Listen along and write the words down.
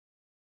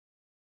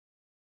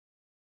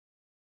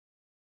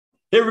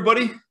Hey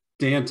everybody,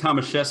 Dan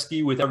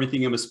Tomaszewski with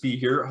Everything MSP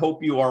here.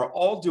 Hope you are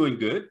all doing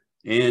good.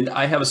 And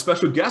I have a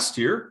special guest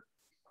here.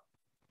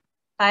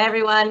 Hi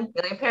everyone,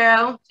 Amelia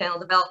Paro, Channel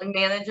Development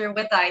Manager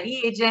with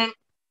ID Agent.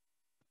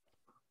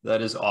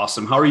 That is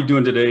awesome. How are you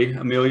doing today,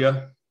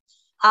 Amelia?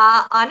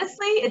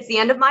 Honestly, it's the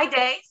end of my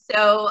day.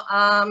 So,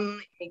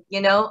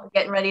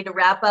 getting ready to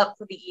wrap up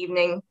for the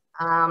evening.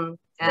 But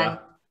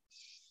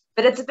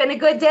it's been a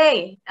good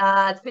day.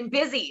 It's been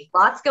busy.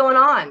 Lots going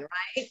on,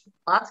 right?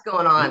 Lots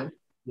going on.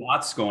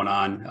 Lots going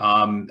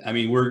on.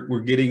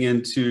 We're getting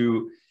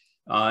into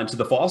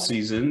the fall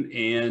season,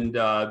 and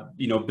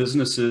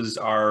businesses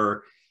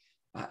are.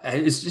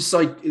 It's just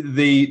like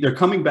they're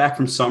coming back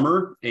from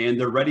summer and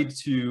they're ready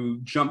to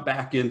jump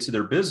back into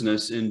their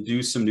business and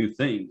do some new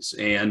things,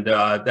 and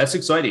that's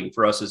exciting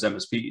for us as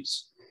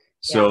MSPs.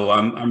 So yeah.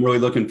 I'm really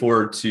looking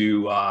forward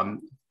to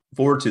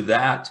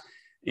that.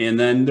 And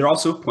then they're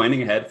also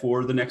planning ahead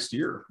for the next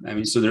year.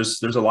 So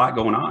there's a lot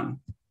going on.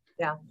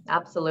 Yeah,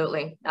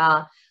 absolutely.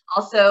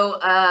 Also,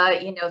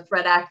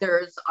 threat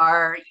actors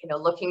are,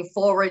 looking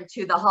forward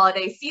to the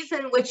holiday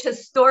season, which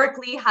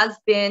historically has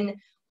been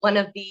one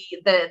of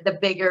the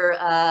bigger,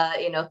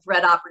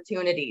 threat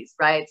opportunities,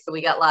 right? So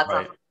we got lots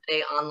of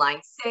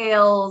online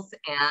sales,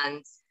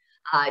 and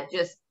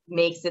just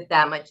makes it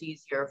that much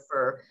easier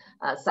for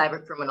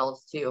cyber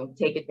criminals to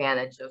take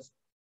advantage of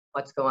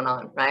what's going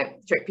on, right?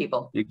 Trick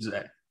people.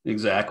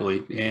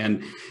 Exactly.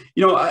 And,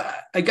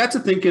 I got to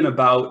thinking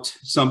about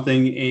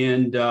something,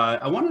 and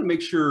I wanted to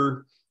make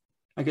sure,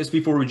 I guess,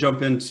 before we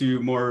jump into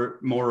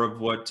more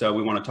of what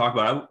we want to talk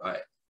about,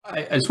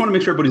 I just want to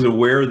make sure everybody's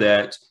aware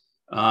that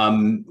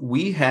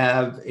we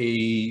have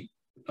a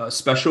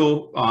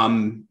special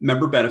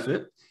member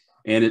benefit,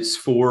 and it's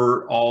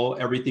for all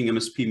Everything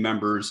MSP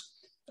members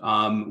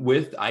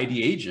with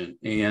ID Agent.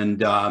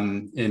 And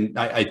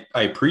I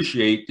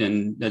appreciate,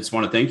 and I just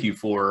want to thank you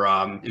for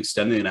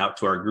extending it out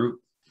to our group.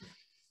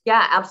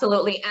 Yeah,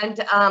 absolutely. And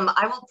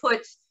I will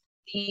put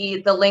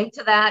the link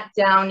to that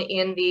down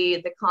in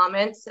the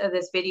comments of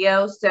this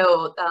video.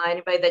 So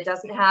anybody that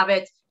doesn't have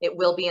it, it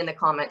will be in the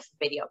comments of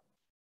the video.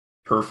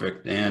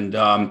 Perfect. And,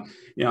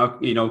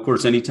 of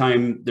course,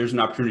 anytime there's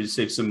an opportunity to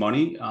save some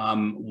money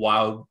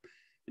while,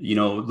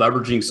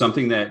 leveraging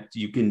something that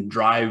you can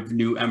drive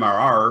new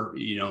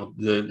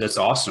MRR, that's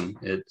awesome.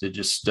 It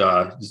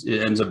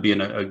ends up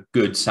being a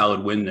good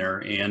solid win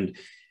there. And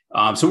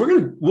so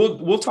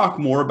we'll talk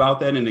more about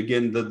that. And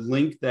again, the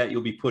link that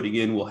you'll be putting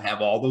in will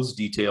have all those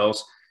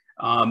details.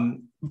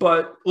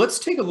 But let's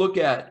take a look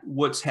at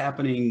what's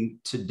happening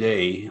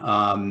today.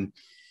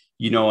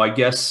 I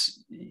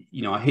guess,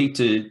 I hate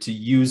to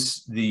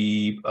use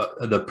the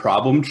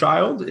problem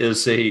child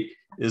as I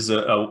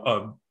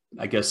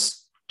guess,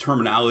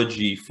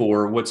 terminology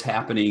for what's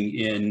happening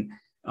in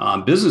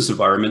business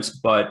environments,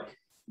 but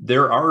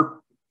there are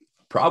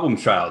problem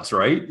childs,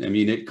 right?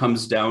 It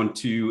comes down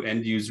to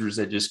end users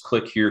that just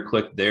click here,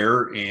 click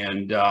there,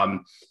 and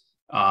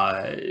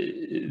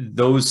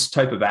those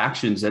type of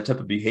actions, that type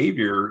of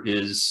behavior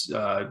is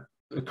a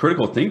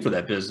critical thing for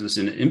that business,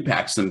 and it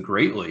impacts them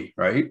greatly,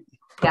 right?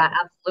 Yeah,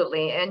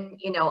 absolutely. And,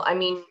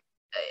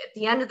 at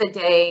the end of the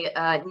day,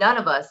 none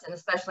of us, and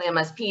especially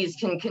MSPs,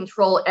 can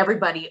control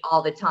everybody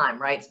all the time,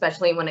 right?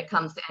 Especially when it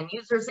comes to end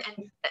users,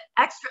 and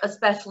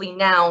especially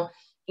now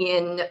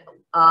in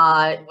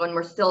when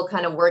we're still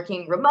kind of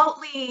working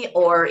remotely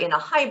or in a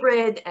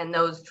hybrid, and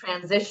those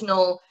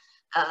transitional,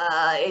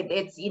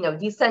 it's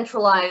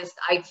decentralized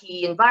IT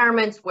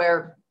environments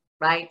where,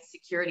 right,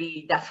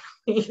 security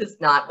definitely is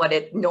not what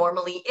it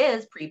normally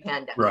is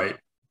pre-pandemic. Right.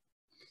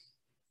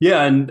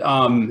 Yeah, and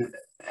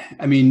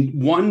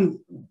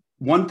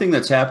one thing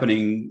that's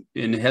happening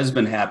and has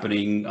been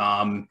happening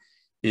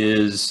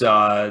is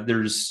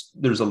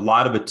there's a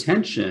lot of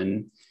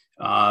attention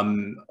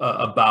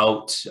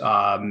about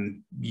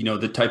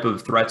the type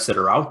of threats that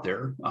are out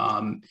there,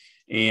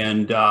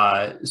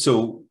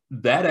 so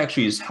that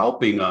actually is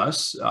helping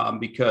us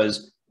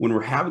because when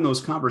we're having those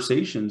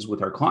conversations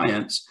with our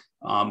clients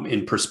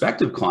and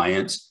prospective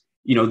clients,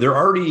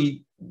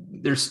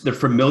 they're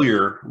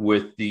familiar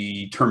with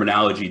the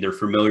terminology, they're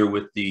familiar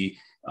with the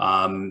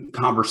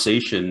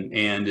conversation,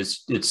 and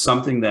it's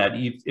something that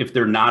if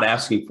they're not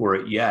asking for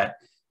it yet,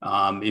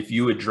 if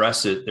you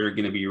address it, they're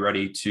going to be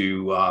ready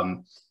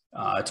to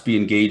be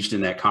engaged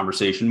in that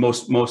conversation.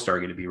 Most are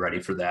going to be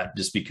ready for that,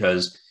 just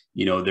because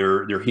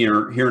they're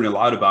hearing a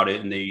lot about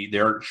it, and they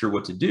aren't sure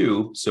what to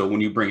do. So when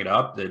you bring it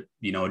up, that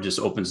it just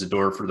opens the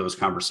door for those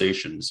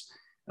conversations.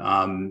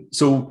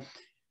 So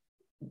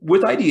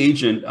with ID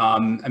Agent,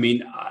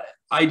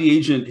 ID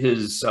Agent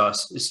has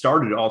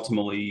started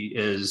ultimately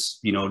as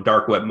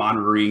dark web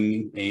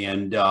monitoring,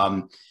 and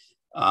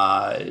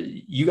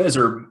you guys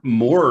are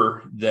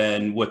more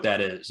than what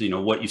that is.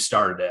 What you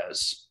started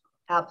as.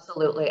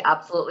 Absolutely,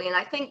 absolutely. And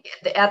I think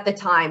at the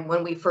time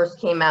when we first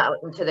came out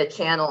into the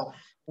channel,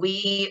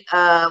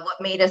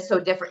 what made us so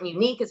different and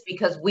unique is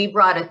because we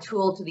brought a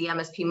tool to the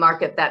MSP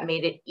market that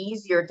made it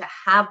easier to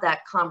have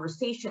that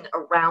conversation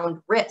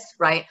around risk,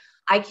 right?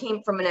 I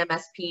came from an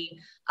MSP.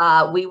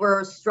 We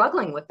were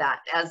struggling with that,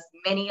 as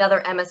many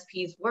other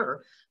MSPs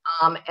were,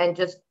 and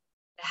just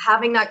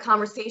having that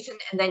conversation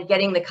and then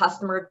getting the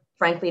customer,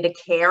 frankly, to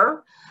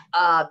care,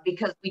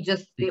 because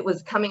it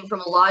was coming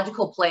from a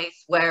logical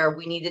place where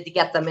we needed to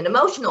get them an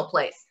emotional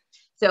place.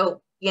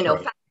 So,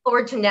 Right. fast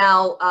forward to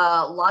now,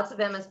 lots of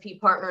MSP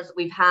partners that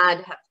we've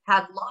have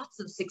had lots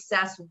of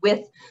success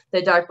with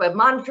the dark web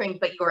monitoring,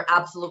 but you are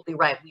absolutely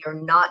right. We are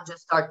not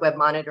just dark web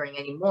monitoring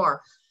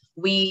anymore.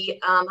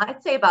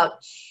 I'd say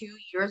about 2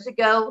 years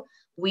ago,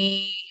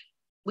 we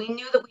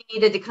knew that we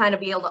needed to kind of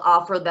be able to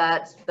offer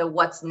the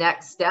what's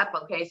next step.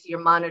 Okay, so you're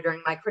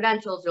monitoring my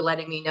credentials, you're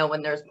letting me know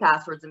when there's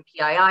passwords and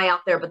PII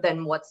out there, but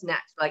then what's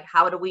next? Like,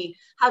 how do we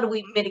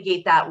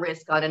mitigate that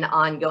risk on an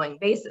ongoing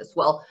basis?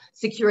 Well,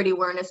 security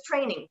awareness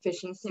training,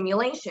 phishing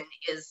simulation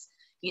is,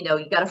 you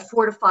got to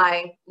fortify,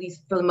 at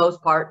least for the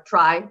most part,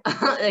 try,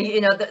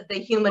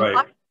 the human Right.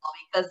 firewall,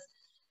 because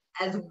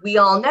as we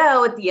all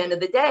know, at the end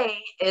of the day,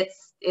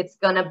 it's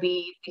going to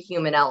be the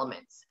human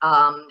elements,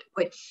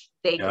 which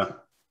they Yeah.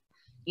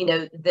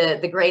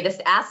 the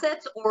greatest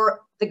assets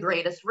or the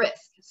greatest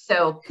risk.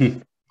 So,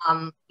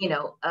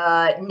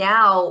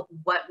 now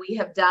what we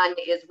have done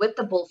is with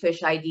the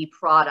Bullfish ID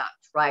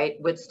product, right,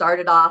 which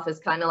started off as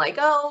kind of like,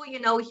 oh,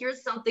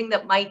 here's something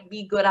that might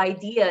be a good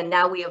idea. And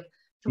now we have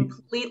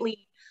completely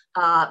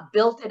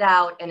built it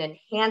out and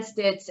enhanced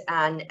it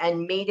and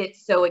made it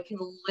so it can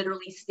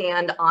literally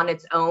stand on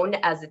its own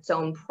as its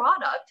own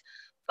product.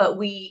 But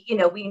we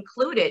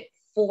include it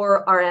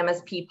for our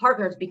MSP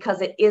partners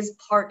because it is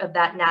part of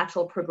that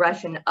natural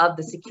progression of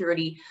the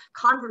security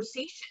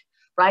conversation,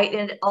 right?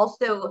 And it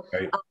also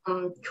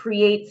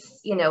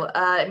creates,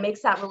 it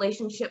makes that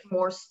relationship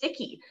more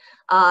sticky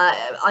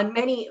on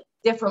many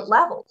different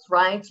levels,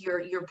 right?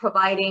 You're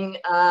providing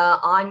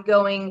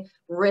ongoing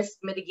risk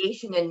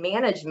mitigation and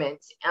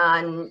management,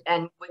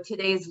 and with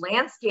today's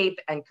landscape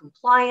and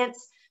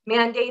compliance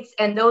mandates,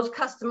 and those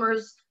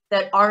customers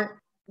that aren't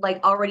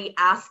like already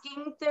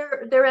asking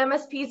their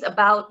MSPs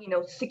about,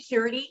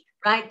 security,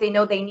 right? They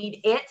know they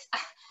need it.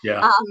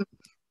 Yeah.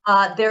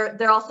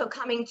 They're also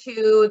coming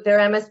to their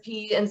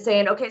MSP and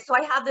saying, okay, so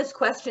I have this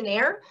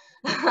questionnaire,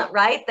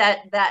 right?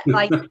 That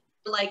like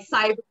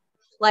cyber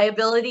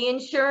liability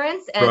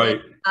insurance, and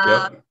Right.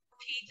 Yep.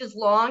 pages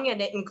long,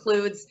 and it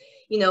includes,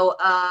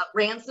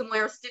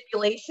 ransomware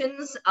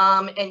stipulations.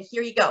 And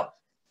here you go.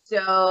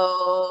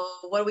 So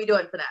what are we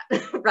doing for that,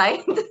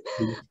 right?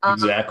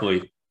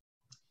 Exactly.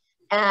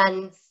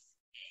 And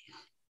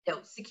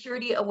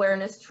security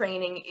awareness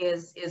training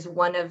is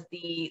one of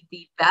the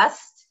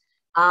best,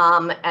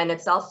 and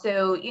it's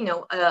also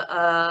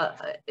an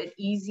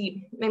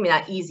easy, maybe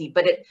not easy,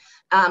 but it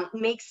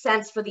makes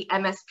sense for the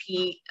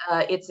MSP.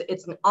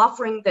 It's an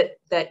offering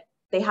that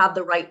they have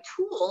the right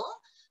tool.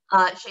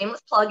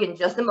 Shameless plug in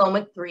just a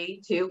moment.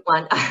 3, 2,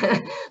 1.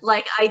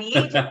 Like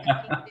ideation,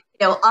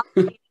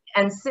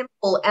 and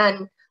simple,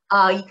 and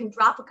you can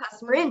drop a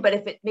customer in, but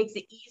if it makes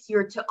it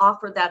easier to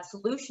offer that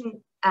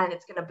solution, and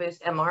it's going to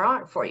boost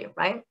MRR for you,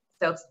 right?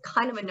 So it's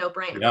kind of a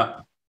no-brainer. Yeah.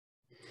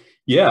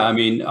 Yeah. I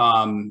mean,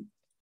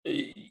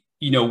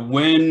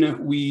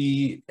 when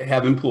we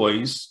have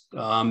employees,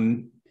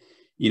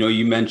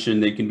 you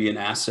mentioned they can be an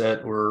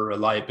asset or a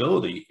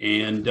liability.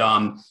 And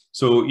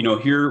so,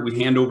 here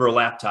we hand over a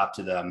laptop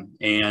to them,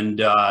 and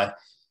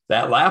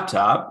that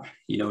laptop,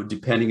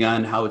 depending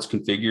on how it's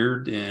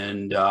configured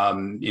and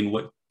in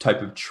what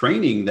type of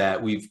training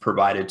that we've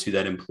provided to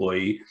that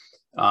employee,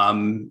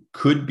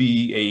 could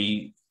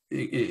be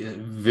a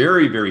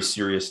very, very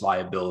serious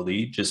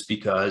liability, just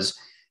because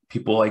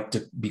people like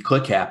to be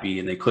click happy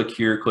and they click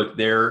here, click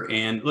there.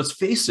 And let's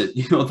face it,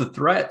 the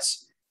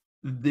threats,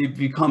 they've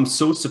become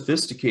so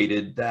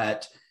sophisticated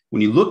that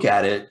when you look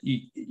at it,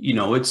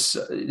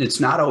 it's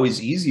not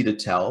always easy to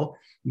tell,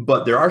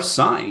 but there are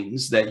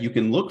signs that you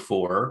can look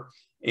for.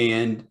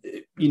 And,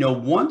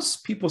 once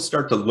people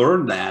start to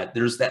learn that,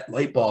 there's that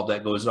light bulb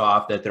that goes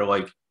off that they're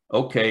like,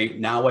 okay,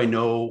 now I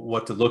know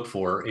what to look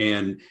for.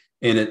 And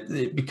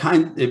it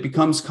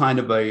becomes kind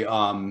of a,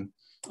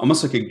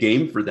 almost like a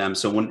game for them.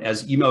 So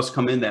as emails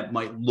come in that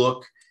might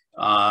look,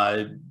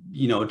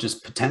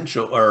 just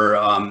potential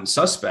or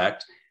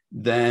suspect,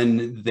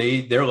 then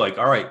they're like,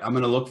 all right, I'm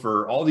going to look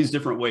for all these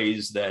different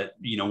ways that,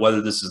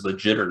 whether this is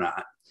legit or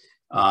not.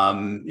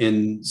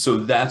 And so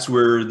that's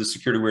where the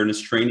security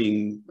awareness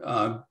training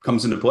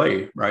comes into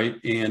play, right?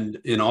 And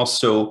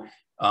also,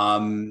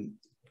 can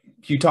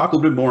you talk a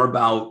little bit more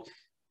about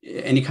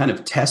any kind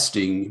of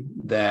testing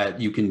that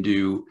you can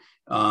do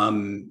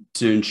to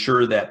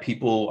ensure that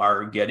people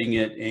are getting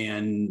it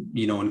and,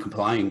 and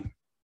complying?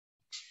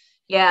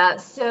 Yeah,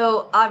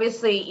 so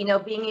obviously,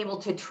 being able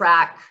to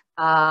track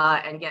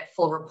and get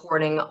full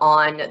reporting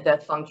on the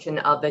function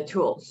of the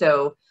tool.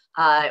 So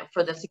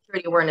for the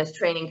security awareness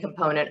training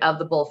component of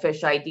the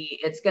Bullfish ID,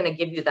 it's going to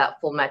give you that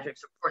full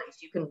metrics reporting. So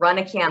you can run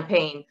a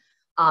campaign.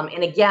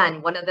 And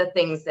again, one of the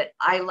things that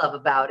I love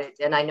about it,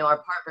 and I know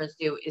our partners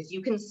do, is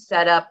you can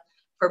set up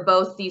for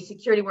both the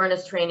security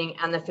awareness training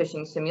and the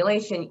phishing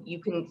simulation.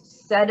 You can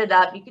set it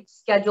up. You could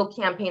schedule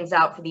campaigns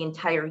out for the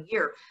entire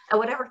year at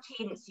whatever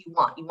cadence you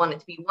want. You want it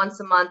to be once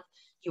a month.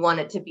 You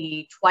want it to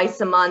be twice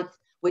a month,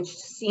 which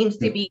seems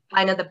to be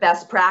kind of the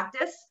best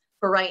practice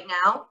for right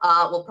now.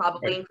 Will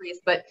probably increase,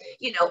 but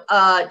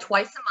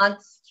twice a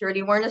month security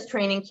awareness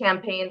training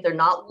campaign. They're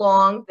not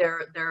long.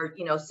 They're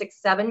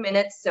 6-7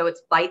 minutes, so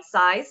it's bite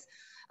size.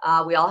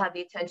 We all have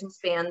the attention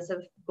spans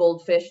of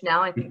goldfish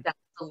now. I think that's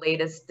the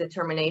latest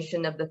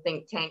determination of the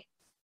think tank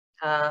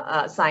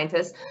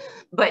scientists.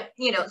 But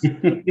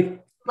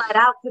flat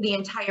out for the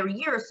entire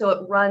year, so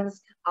it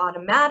runs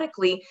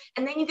automatically,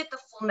 and then you get the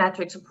full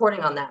metrics reporting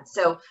on that.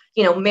 So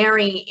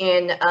Mary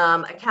in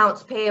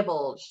accounts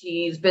payable,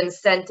 she's been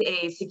sent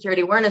a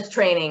security awareness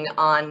training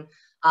on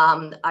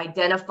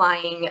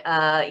identifying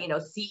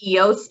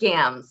CEO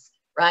scams,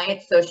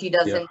 right? So she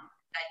doesn't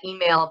that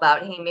email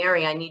about, hey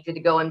Mary, I need you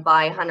to go and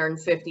buy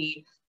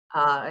 150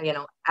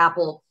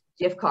 Apple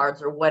gift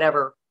cards or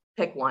whatever,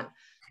 pick one.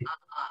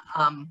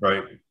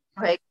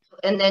 Right,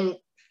 and then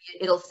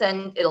it'll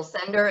send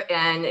her,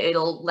 and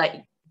it'll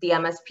let the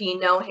MSP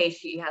know, hey,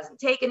 she hasn't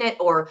taken it,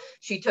 or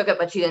she took it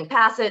but she didn't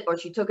pass it, or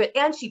she took it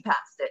and she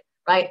passed it.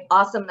 Right,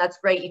 awesome, that's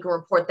great. You can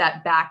report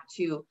that back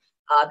to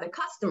the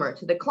customer,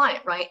 to the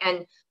client, right?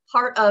 And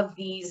part of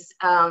these,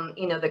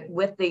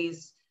 with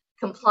these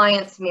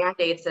compliance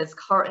mandates, as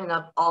Carton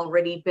have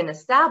already been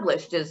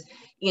established, is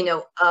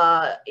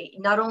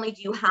not only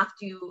do you have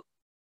to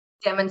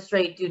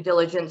demonstrate due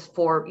diligence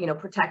for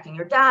protecting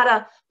your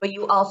data, but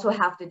you also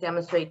have to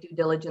demonstrate due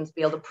diligence,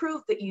 be able to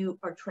prove that you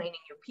are training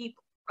your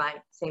people,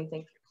 right? Same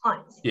thing for your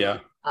clients. Yeah.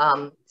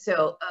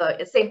 So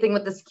same thing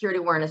with the security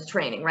awareness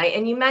training, right?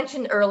 And you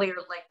mentioned earlier,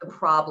 like the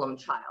problem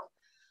child,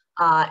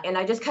 and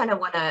I just kind of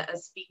want to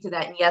speak to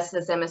that. And yes,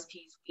 as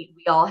MSPs,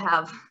 we all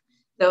have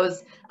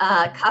those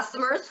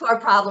customers who are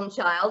problem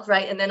childs,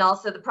 right? And then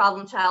also the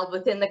problem child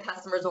within the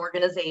customer's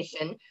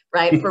organization,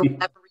 right? For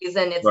whatever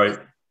reason, it's right.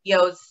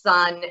 CEO's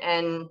son,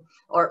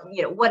 or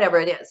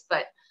whatever it is.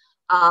 But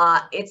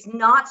it's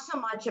not so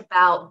much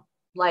about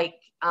like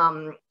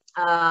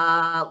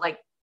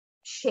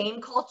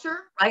shame culture,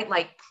 right?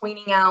 Like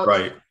pointing out,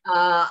 right.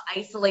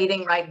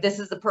 Isolating, right? This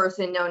is the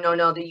person, no,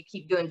 that you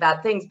keep doing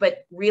bad things. But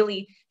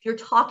really, if you're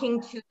talking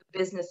to the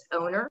business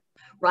owner,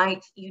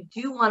 right, you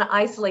do want to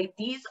isolate.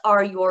 These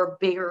are your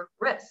bigger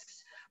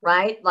risks,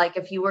 right? Like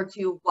if you were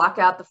to walk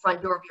out the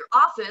front door of your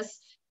office,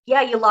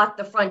 yeah, you locked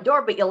the front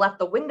door, but you left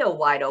the window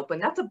wide open.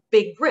 That's a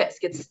big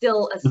risk. It's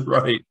still a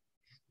right.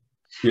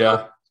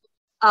 Yeah.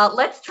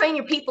 Let's train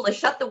your people to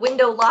shut the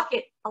window, lock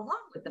it along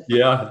with the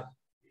front.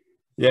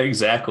 Yeah,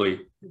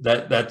 exactly.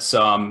 That's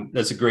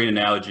a great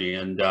analogy.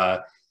 And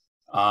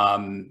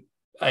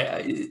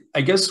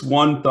I guess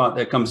one thought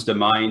that comes to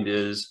mind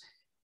is,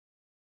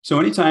 so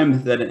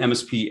anytime that an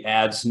MSP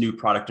adds new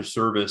product or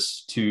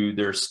service to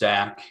their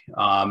stack,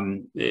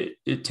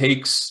 it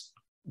takes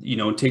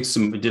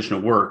some additional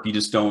work. You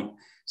just don't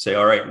say,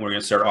 all right, we're going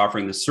to start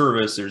offering the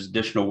service. There's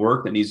additional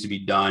work that needs to be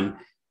done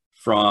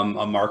from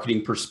a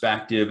marketing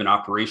perspective, an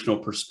operational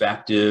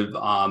perspective,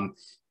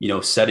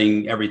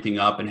 setting everything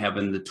up and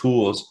having the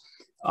tools.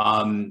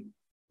 Can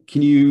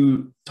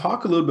you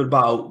talk a little bit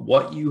about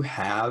what you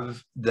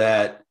have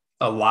that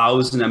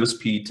allows an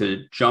MSP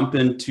to jump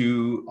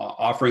into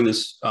offering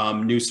this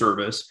new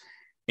service,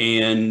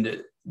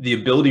 and the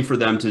ability for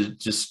them to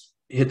just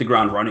hit the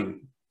ground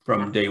running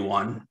from day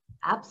one?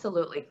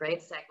 Absolutely.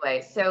 Great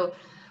segue. So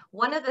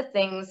one of the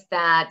things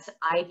that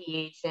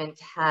ID Agent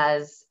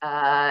has,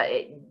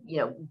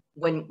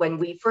 when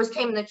we first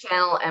came in the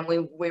channel and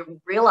we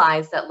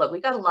realized that, look,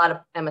 we got a lot of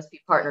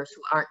MSP partners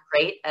who aren't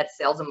great at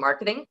sales and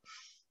marketing.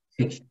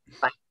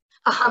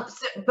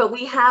 But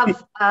we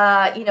have,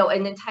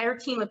 an entire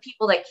team of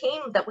people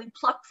that we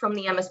plucked from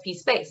the MSP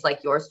space,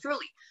 like yours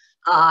truly.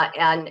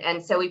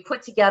 And so we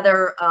put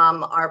together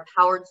our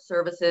powered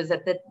services.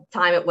 At the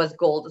time, it was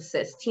Gold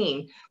Assist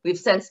team. We've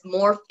since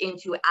morphed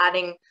into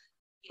adding,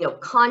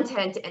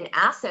 content and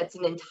assets,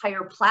 an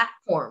entire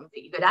platform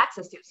that you get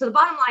access to. So the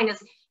bottom line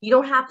is, you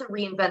don't have to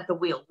reinvent the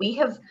wheel. We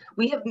have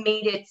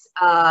made it,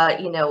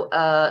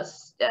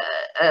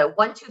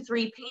 1, 2,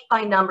 3 paint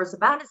by numbers,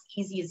 about as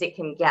easy as it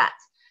can get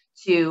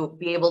to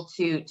be able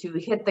to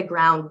hit the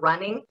ground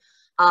running.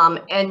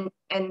 And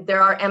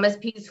there are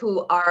MSPs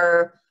who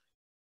are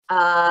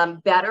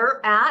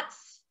better at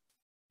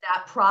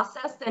that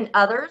process than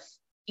others.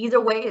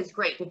 Either way is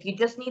great. If you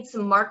just need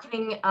some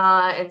marketing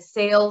and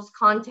sales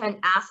content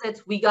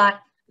assets, we got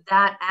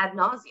that ad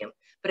nauseum.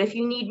 But if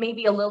you need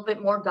maybe a little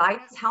bit more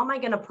guidance, how am I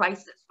going to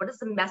price this? What is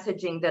the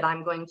messaging that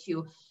I'm going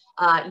to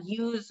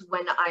use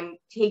when I'm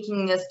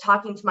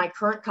talking to my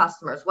current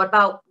customers? What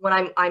about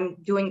when I'm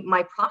doing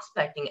my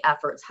prospecting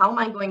efforts? How am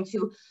I going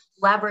to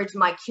leverage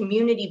my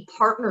community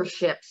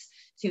partnerships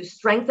to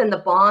strengthen the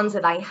bonds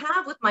that I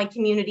have with my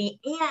community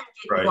and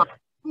get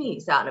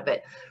opportunities out of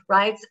it,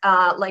 right?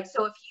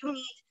 So if you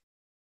need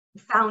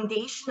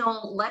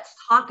foundational, let's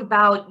talk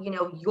about,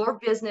 your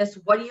business.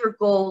 What are your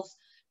goals?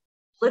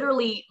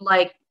 Literally,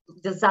 like,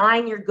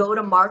 design your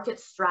go-to-market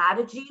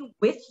strategy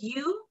with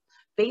you,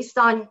 based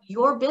on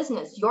your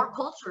business, your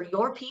culture,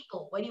 your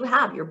people, what you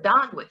have, your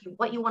bandwidth,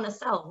 what you want to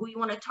sell, who you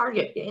want to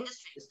target, the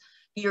industries,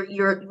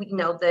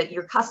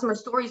 your customer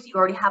stories you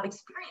already have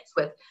experience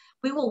with.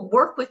 We will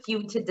work with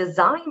you to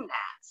design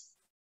that.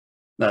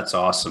 That's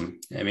awesome.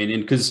 I mean,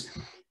 because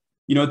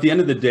at the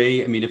end of the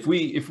day, I mean, if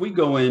we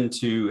go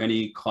into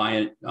any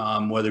client,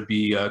 whether it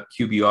be a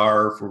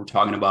QBR, if we're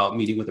talking about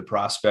meeting with a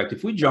prospect,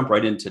 if we jump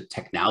right into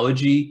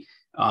technology,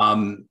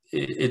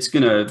 it's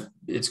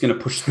gonna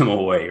push them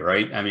away,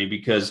 right? I mean,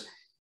 because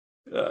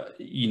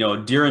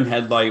deer in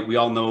headlight, we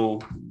all know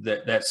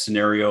that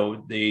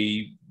scenario.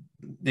 They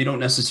don't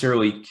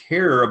necessarily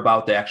care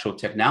about the actual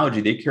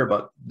technology; they care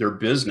about their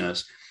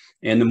business.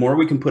 And the more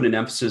we can put an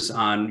emphasis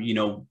on,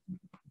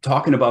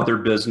 talking about their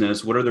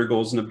business, what are their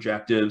goals and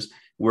objectives,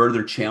 where are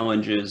their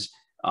challenges,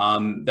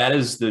 that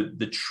is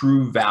the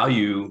true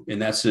value,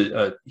 and that's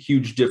a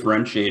huge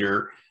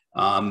differentiator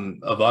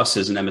of us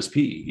as an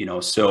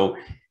MSP. So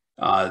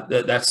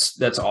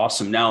that's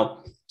awesome.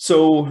 Now,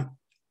 so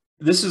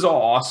this is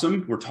all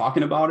awesome. We're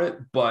talking about it,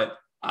 but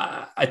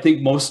I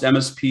think most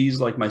MSPs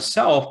like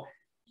myself,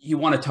 you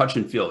want to touch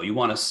and feel. You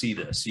want to see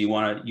this. You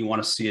want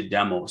to see a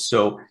demo.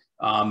 So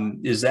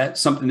is that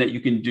something that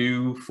you can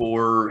do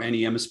for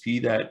any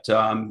MSP that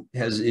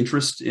has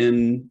interest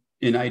in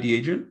ID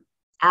Agent?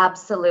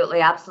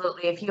 Absolutely.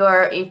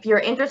 If you're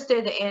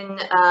interested in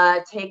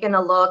taking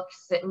a look,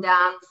 sitting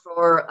down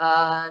for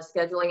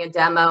scheduling a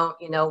demo,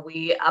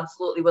 we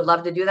absolutely would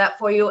love to do that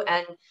for you.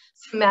 And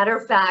as a matter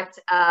of fact,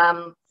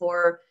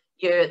 for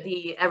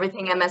the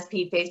Everything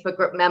MSP Facebook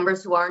group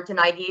members who aren't an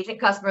ID Agent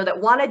customer that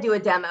want to do a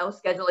demo,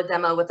 schedule a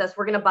demo with us,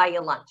 we're going to buy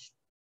you lunch,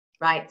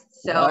 right?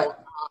 So.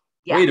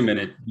 Yeah. Wait a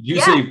minute. Did you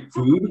say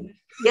food?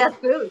 Yes,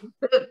 food.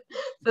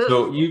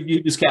 So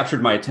you just captured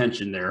my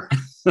attention there.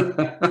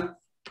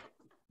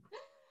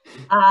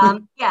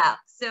 Yeah.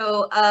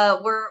 So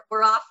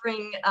we're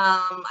offering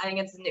I think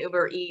it's an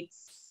Uber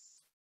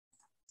Eats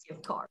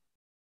gift card.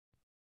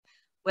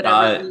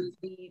 Whatever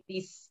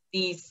these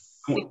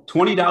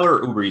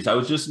 $20 Uber Eats.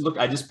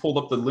 I just pulled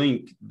up the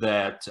link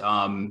that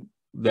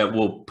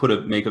we'll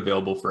make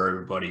available for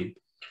everybody.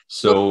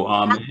 So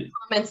I'm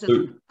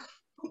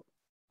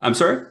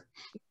sorry?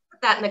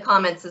 Put that in the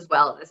comments as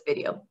well of this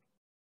video.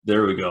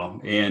 There we go.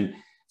 And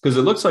because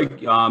it looks like,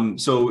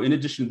 so in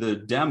addition to the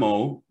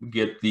demo,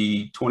 get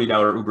the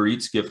 $20 Uber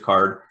Eats gift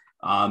card,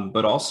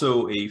 but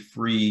also a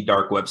free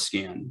dark web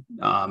scan.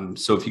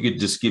 So if you could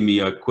just give me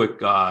a quick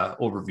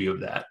overview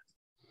of that.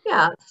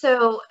 Yeah,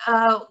 so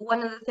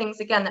one of the things,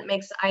 again, that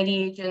makes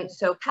ID Agent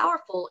so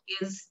powerful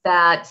is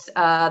that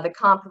the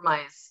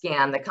compromise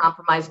scan, the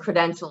compromise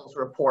credentials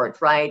report,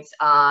 right?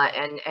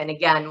 And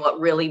again,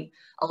 what really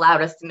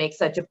allowed us to make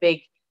such a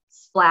big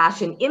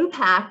splash and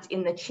impact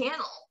in the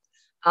channel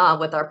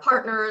with our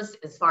partners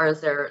as far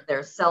as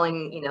they're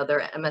selling,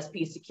 their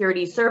MSP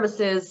security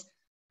services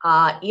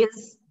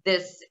is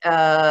this,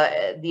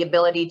 the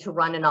ability to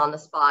run an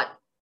on-the-spot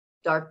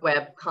dark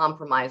web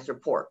compromise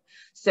report.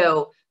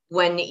 So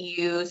when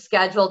you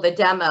schedule the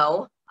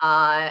demo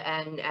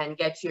and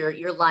get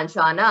your lunch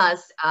on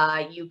us,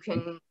 you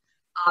can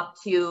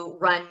opt to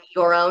run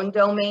your own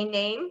domain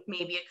name,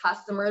 maybe a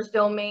customer's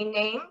domain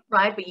name,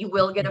 right? But you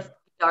will get a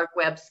dark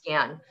web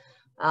scan.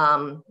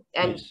 And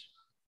nice.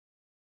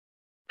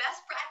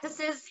 Best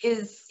practices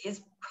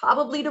is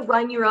probably to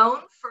run your own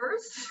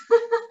first.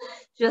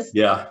 Just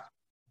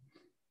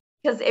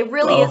because it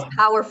really is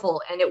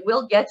powerful, and it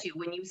will get you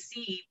when you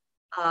see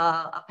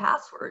a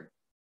password.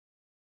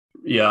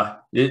 Yeah,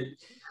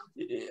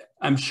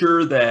 I'm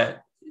sure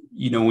that,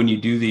 when you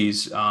do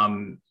these,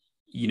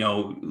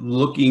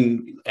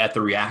 looking at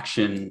the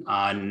reaction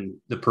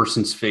on the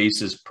person's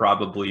face is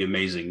probably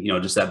amazing.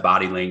 Just that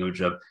body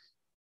language of,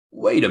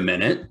 wait a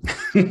minute,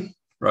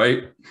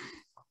 right?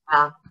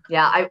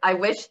 Yeah. I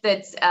wish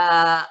that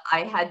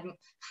I had.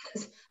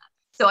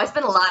 So I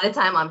spend a lot of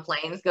time on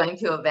planes going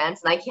to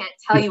events, and I can't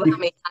tell you how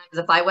many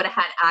times if I would have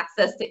had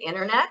access to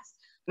internet,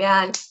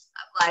 man,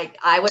 like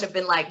I would have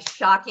been like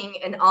shocking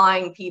and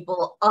awing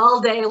people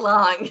all day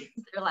long.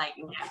 They're like,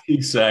 yeah.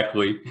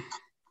 Exactly.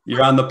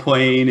 You're on the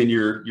plane and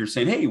you're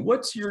saying, hey,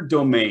 what's your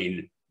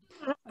domain?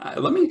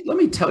 Let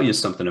me tell you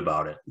something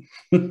about it.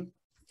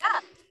 Yeah.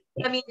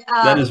 I mean,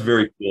 that is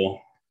very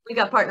cool. We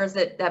got partners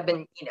that have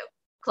been,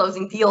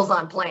 closing deals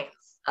on planes.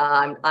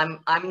 I'm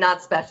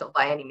not special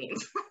by any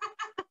means.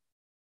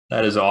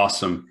 That is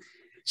awesome.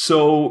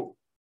 So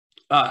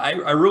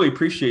I really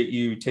appreciate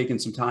you taking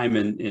some time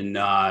and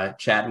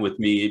chatting with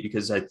me,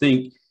 because I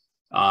think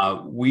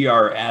we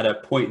are at a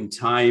point in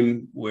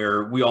time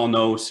where we all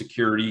know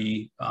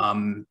security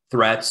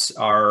threats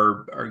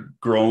are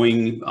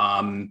growing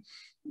at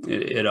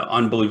an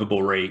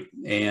unbelievable rate.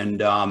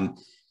 And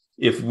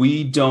if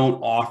we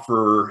don't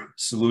offer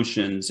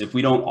solutions, if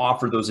we don't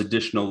offer those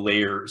additional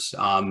layers,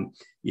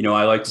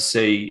 I like to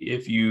say,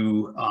 if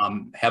you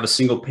have a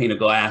single pane of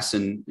glass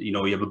and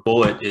you have a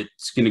bullet,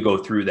 it's going to go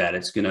through that.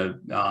 It's going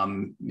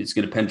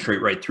to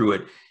penetrate right through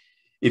it.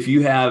 If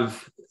you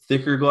have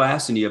thicker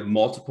glass and you have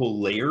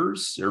multiple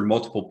layers, or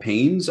multiple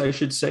panes, I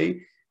should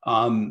say,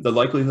 the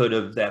likelihood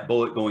of that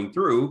bullet going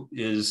through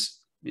is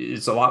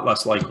a lot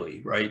less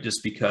likely, right?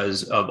 Just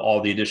because of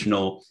all the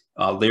additional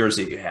layers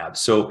that you have.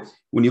 So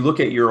when you look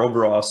at your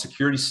overall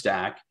security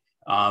stack,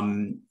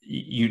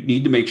 you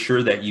need to make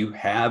sure that you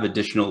have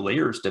additional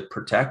layers to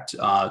protect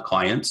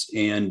clients,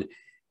 and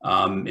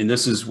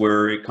this is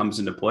where it comes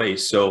into play.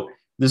 So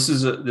this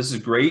is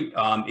great.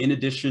 In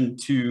addition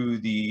to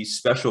the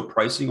special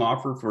pricing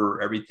offer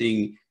for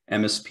everything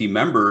MSP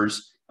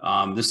members,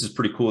 this is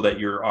pretty cool that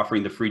you're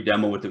offering the free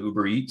demo with the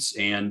Uber Eats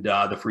and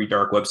the free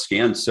dark web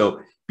scan.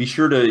 So be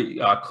sure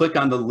to click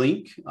on the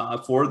link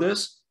for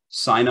this,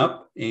 sign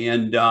up,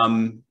 and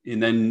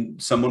then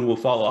someone will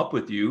follow up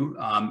with you.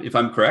 If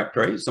I'm correct,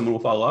 right? Someone will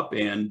follow up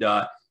and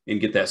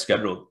get that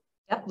scheduled.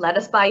 Yep. Let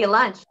us buy you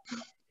lunch.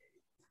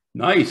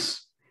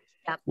 Nice.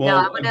 Yep.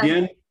 Well,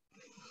 again,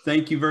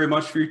 thank you very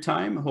much for your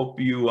time. I hope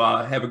you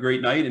have a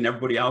great night, and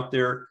everybody out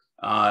there,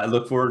 I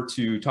look forward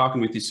to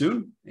talking with you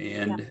soon,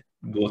 and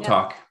we'll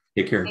talk.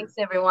 Take care. Thanks,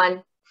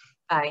 everyone.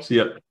 Bye. See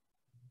ya.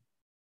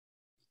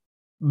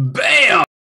 Bam!